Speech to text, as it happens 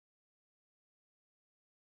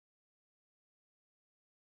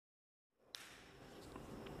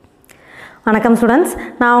வணக்கம் ஸ்டூடெண்ட்ஸ்,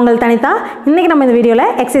 நான் உங்கள் தனிதா. இன்றைக்கி நம்ம இந்த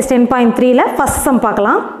வீடியோவில் எக்ஸைஸ் 10.3ல ஃபர்ஸ்ட் சம்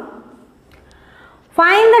பார்க்கலாம்.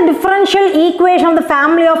 Find the differential equation of the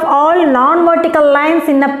family of all non-vertical lines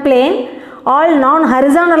in a plane, all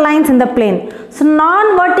non-horizontal lines in the plane. So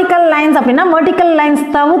non-vertical lines அப்படின்னா vertical lines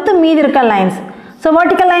தவிர்த்து மீதி இருக்க lines. So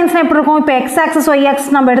vertical lines எப்படி இருக்கும்? இப்போ x axis y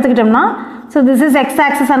axis நம்ம எடுத்துக்கிட்டோம்னா, so this is x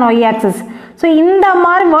axis and y axis. So இந்த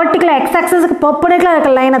மாதிரி vertical x axisக்கு perpendicular இருக்க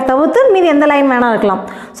லைனை தவிர்த்து மீதி எந்த லைன் வேணா இருக்கலாம்.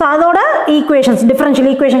 So அதோட ஈக்குவேஷன்ஸ் differential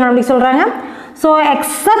equation அப்படி சொல்கிறாங்க. ஸோ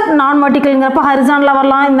எக்ஸப்ட் நான் வெர்டிக்கல்ங்கிறப்ப ஹரிசாண்டலாக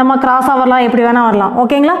வரலாம், இந்த மாதிரி கிராஸாக வரலாம், எப்படி வேணால் வரலாம்.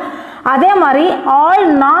 ஓகேங்களா? அதே மாதிரி ஆல்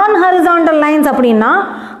நான் ஹரிசாண்டல் லைன்ஸ் அப்படின்னா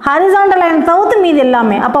ஹரிசாண்டல் லைன் தவிர்த்து மீதி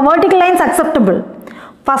எல்லாமே. அப்போ வெர்டிக்கல் லைன்ஸ் அக்செப்டபிள்.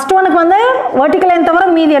 ஃபர்ஸ்ட் ஒனுக்கு வந்து வெர்டிக்கல் லைன் தவிர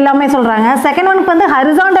மீதி எல்லாமே சொல்கிறாங்க. செகண்ட் ஒனுக்கு வந்து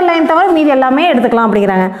ஹரிசாண்டல் லைன் தவிர மீதி எல்லாமே எடுத்துக்கலாம்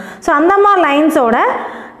அப்படிங்கிறாங்க. ஸோ அந்த மாதிரி லைன்ஸோட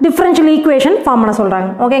டிஃப்ரென்ஷியல் ஈக்குவேஷன் ஃபார்ம் பண்ண சொல்கிறாங்க.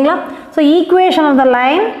 ஓகேங்களா? So equation of the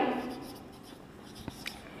line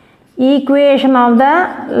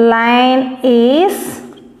is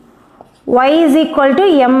y is equal to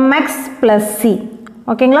mx plus c.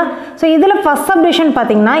 ஓகேங்களா? ஸோ இதில் ஃபர்ஸ்ட் சப்டிவிஷன்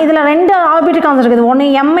பார்த்தீங்கன்னா இதில் ரெண்டு ஆர்பிட்டரி கான்ஸ்டன்ட் இருக்குது, ஒன்று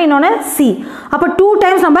m இன்னொன்று c. அப்போ 2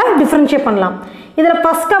 டைம்ஸ் நம்ம டிஃப்ரென்ஷியேட் பண்ணலாம். இதில்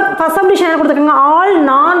ஃபர்ஸ்ட் சப்டிவிஷன் என்ன கொடுத்துருக்காங்க? ஆல்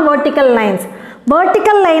நான் வெர்டிக்கல் லைன்ஸ்.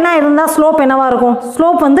 வெர்டிக்கல் லைனாக இருந்தால் ஸ்லோப் என்னவாக இருக்கும்?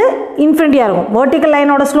 ஸ்லோப் வந்து இன்ஃபினிட்டியாக இருக்கும். வெர்டிக்கல்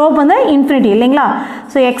லைனோட ஸ்லோப் வந்து இன்ஃபினிட்டி இல்லைங்களா?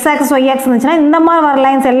 So X aux Y aux இருந்துச்சுன்னா இந்த மாதிரி வர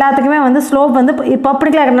லைன்ஸ் எல்லாத்துக்குமே வந்து ஸ்லோப் வந்து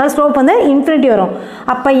பர்பெண்டிகுலர் இருக்கிறனால ஸ்லோப் வந்து இன்ஃபினிட்டி வரும்.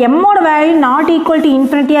 அப்போ எம்மோட வேல்யூ நாட் ஈக்குவல் டு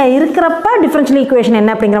இன்ஃபினிட்டியாக இருக்கிறப்ப டிஃபரன்ஷியல் ஈக்குவேஷன்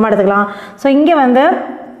என்ன அப்படிங்கிற மாதிரி எடுத்துக்கலாம். ஸோ இங்கே வந்து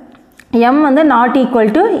m வந்து நாட்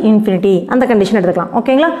ஈக்குவல் டு இன்ஃபினிட்டி அந்த கண்டிஷன் எடுத்துக்கலாம்.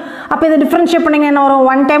 ஓகேங்களா? அப்போ இதை டிஃபரன்ஷியேட் பண்ணிங்க என்ன வரும்?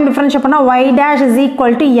 1 டைம் டிஃபரன்ஷியேட் பண்ணால் y dash is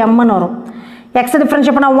equal to mன்னு வரும். x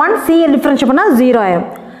டிஃபரன்ஷியேட் பண்ணால் 1, c டிஃபரன்ஷியேட் பண்ணால் 0 ஆயிரும்.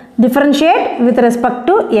 Differentiate with respect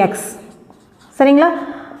to x. சரிங்களா?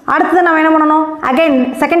 அடுத்தது நம்ம என்ன பண்ணணும்? அகைன்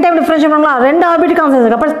செகண்ட் டைம் டிஃபரன்ஷியேட் பண்ணலாம். ரெண்டு ஆர்பிட்டரி கான்ஸ்டன்ட்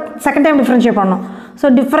இருக்கு, அப்போ செகண்ட் டைம் டிஃபரன்ஷியேட் பண்ணணும்.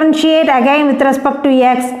 So differentiate again with respect to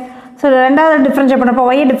x. So ரெண்டாவது டிஃபரன்ஷியேட் பண்ணப்போ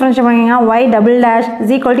y டிஃபரன்ஷியேட் பண்ணிங்கன்னா y double dash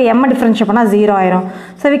is equal to m differentiate பண்ணால் 0 ஆயிரும்.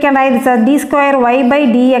 So we can write this as d square y by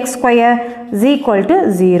dx square is equal to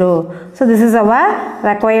 0. So this is our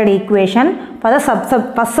required equation for the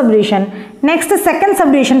first subdivision. Next second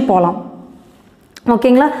subdivision போகலாம்.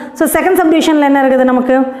 ஓகேங்களா? So second சப்டிவிஷனில் என்ன இருக்குது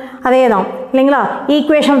நமக்கு? அதே தான் இல்லைங்களா?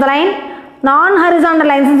 ஈக்குவேஷன் ஆஃப் த லைன் நான்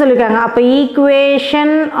horizontal லைன்ஸ்னு சொல்லியிருக்காங்க. அப்போ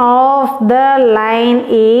equation of the line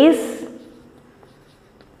is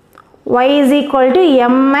y is equal to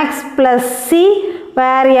mx plus c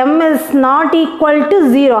where m is not equal to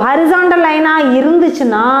 0. Horizontal லைனாக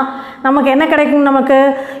இருந்துச்சுன்னா நமக்கு என்ன கிடைக்கும்? நமக்கு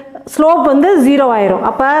ஸ்லோப் வந்து 0 ஆயிரும்.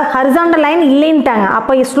 அப்போ ஹரிசாண்டல் லைன் இல்லைன்ட்டாங்க,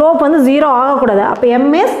 அப்போ ஸ்லோப் வந்து 0 ஆகக்கூடாது. அப்போ m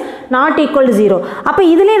is not equal to 0. அப்போ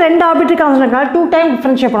இதுலேயே ரெண்டு ஆர்பிட்டரி கான்ஸ்டன்ட் 2 டைம்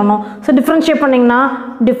டிஃபரன்ஷியேட் பண்ணணும். ஸோ டிஃபரன்ஷியேட் பண்ணிங்கன்னா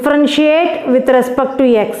differentiate with respect to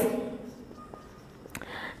x.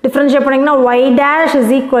 Differentiate பண்ணிங்கன்னா y dash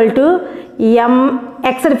is equal to m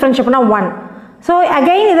x differentiate பண்ணால் 1. ஸோ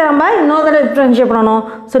அகைன் இதை நம்ம இன்னொரு தடவை டிஃபரன்ஷியேட் பண்ணணும்.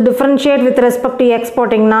 So differentiate with respect to x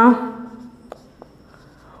போட்டிங்கன்னா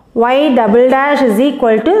y double dash is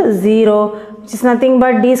equal to 0, which is nothing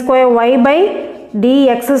but d square y by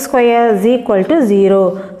dx square is equal to 0.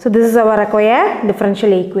 So this is our required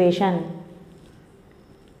differential equation.